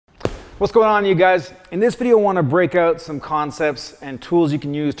What's going on, you guys? In this video, I want to break out some concepts and tools you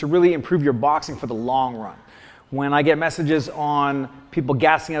can use to really improve your boxing for the long run. When I get messages on people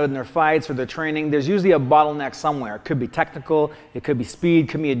gassing out in their fights or their training, there's usually a bottleneck somewhere. It could be technical, it could be speed, it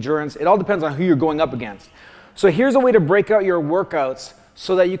could be endurance. It all depends on who you're going up against. So here's a way to break out your workouts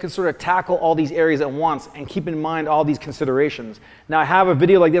so that you can sort of tackle all these areas at once and keep in mind all these considerations. Now, I have a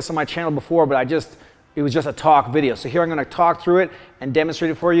video like this on my channel before, but it was just a talk video. So here I'm going to talk through it and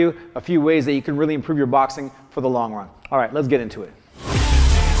demonstrate it for you, a few ways that you can really improve your boxing for the long run. All right, let's get into it.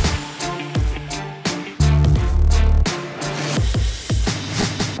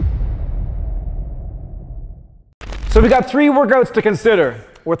 So we got 3 workouts to consider,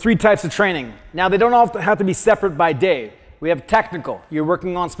 or 3 types of training. Now, they don't all have to be separate by day. We have technical. You're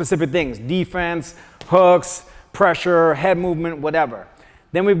working on specific things: defense, hooks, pressure, head movement, whatever.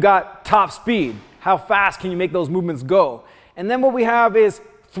 Then we've got top speed. How fast can you make those movements go? And then what we have is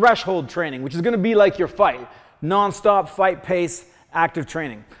threshold training, which is going to be like your fight. Non-stop fight pace, active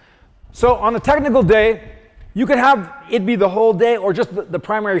training. So on a technical day, you could have it be the whole day or just the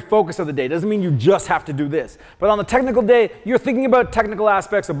primary focus of the day. Doesn't mean you just have to do this. But on the technical day, you're thinking about technical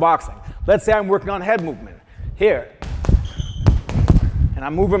aspects of boxing. Let's say I'm working on head movement here. And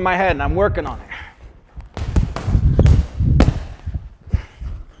I'm moving my head and I'm working on it.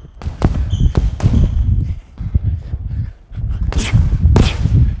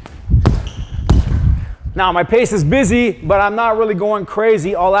 Now, my pace is busy, but I'm not really going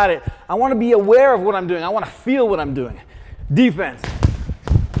crazy all at it. I want to be aware of what I'm doing. I want to feel what I'm doing. Defense.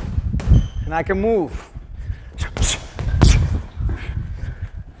 And I can move.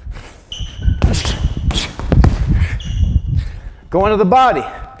 Go into the body.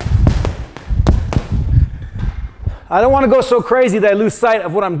 I don't want to go so crazy that I lose sight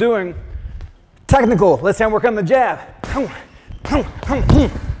of what I'm doing. Technical. Let's say I'm working on the jab.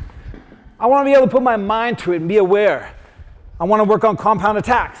 I want to be able to put my mind to it and be aware. I want to work on compound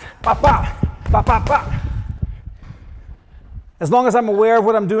attacks. Bop, bop, bop, bop, bop. As long as I'm aware of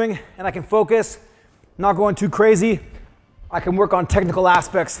what I'm doing and I can focus, not going too crazy, I can work on technical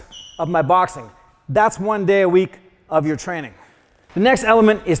aspects of my boxing. That's 1 day a week of your training. The next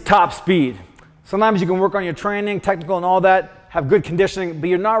element is top speed. Sometimes you can work on your training, technical and all that, have good conditioning, but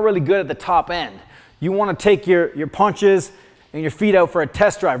you're not really good at the top end. You want to take your punches and your feet out for a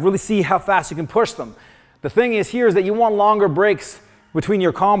test drive. Really see how fast you can push them. The thing is here is that you want longer breaks between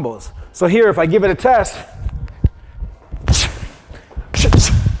your combos. So here, if I give it a test,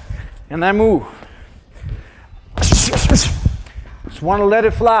 and I move. Just want to let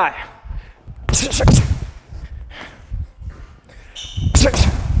it fly.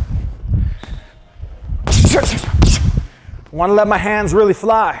 Want to let my hands really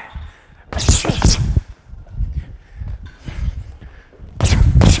fly.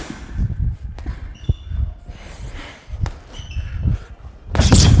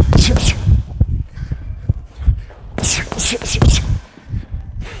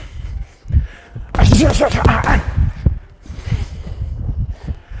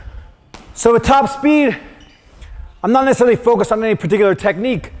 So with top speed, I'm not necessarily focused on any particular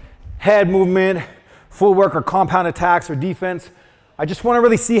technique, head movement, footwork, or compound attacks, or defense. I just want to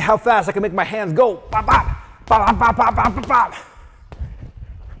really see how fast I can make my hands go. Bop, bop, bop, bop, bop, bop, bop, bop,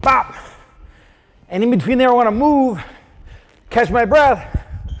 bop. And in between there, I want to move, catch my breath,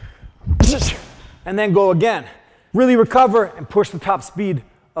 and then go again. Really recover and push the top speed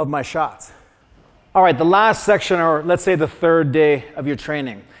of my shots. All right, the last section, or let's say the 3rd day of your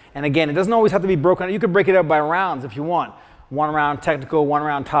training. And again, it doesn't always have to be broken out. You could break it up by rounds if you want. 1 round technical, 1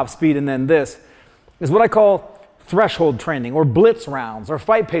 round top speed, and then this is what I call threshold training, or blitz rounds, or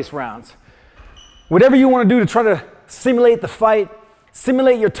fight pace rounds. Whatever you want to do to try to simulate the fight,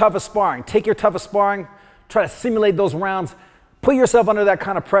 simulate your toughest sparring. Take your toughest sparring, try to simulate those rounds. Put yourself under that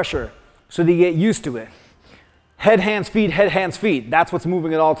kind of pressure so that you get used to it. Head, hands, feet, head, hands, feet. That's what's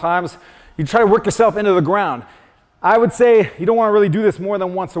moving at all times. You try to work yourself into the ground. I would say you don't want to really do this more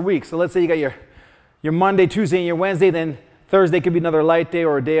than once a week. So let's say you got your Monday, Tuesday, and your Wednesday, then Thursday could be another light day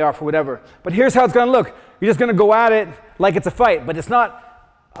or a day off or whatever. But here's how it's going to look. You're just going to go at it like it's a fight, but it's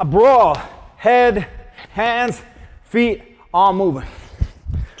not a brawl. Head, hands, feet, all moving.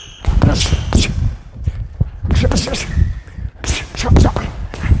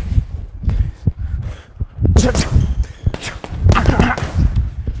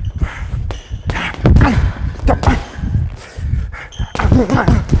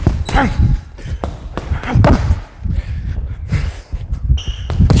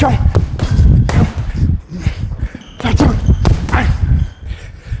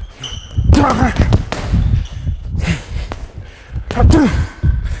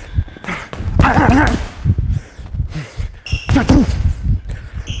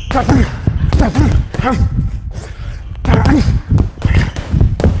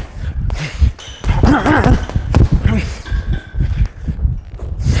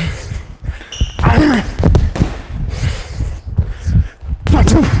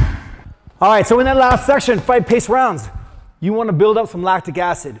 All right, so in that last section, 5 pace rounds, you want to build up some lactic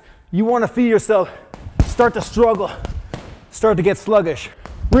acid. You want to feel yourself start to struggle, start to get sluggish.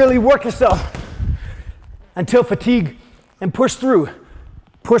 Really work yourself until fatigue and push through.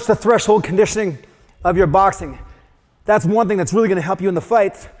 Push the threshold conditioning of your boxing. That's one thing that's really going to help you in the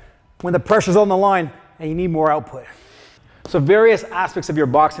fights when the pressure's on the line and you need more output. So various aspects of your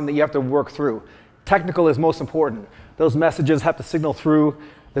boxing that you have to work through. Technical is most important. Those messages have to signal through.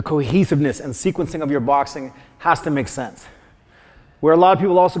 The cohesiveness and sequencing of your boxing has to make sense. Where a lot of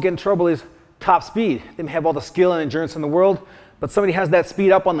people also get in trouble is top speed. They may have all the skill and endurance in the world, but somebody has that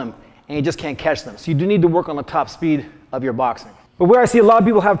speed up on them and you just can't catch them. So you do need to work on the top speed of your boxing. But where I see a lot of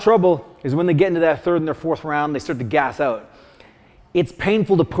people have trouble is when they get into that 3rd and their 4th round, they start to gas out. It's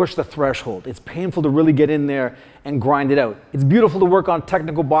painful to push the threshold. It's painful to really get in there and grind it out. It's beautiful to work on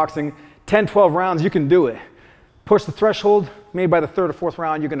technical boxing. 10, 12 rounds, you can do it. Push the threshold, maybe by the 3rd or 4th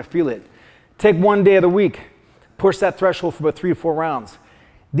round, you're going to feel it. Take one day of the week, push that threshold for about 3 to 4 rounds.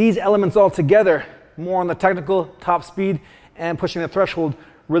 These elements all together, more on the technical, top speed, and pushing the threshold,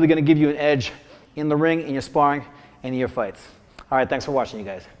 really going to give you an edge in the ring, in your sparring, and in your fights. All right, thanks for watching, you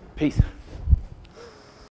guys. Peace.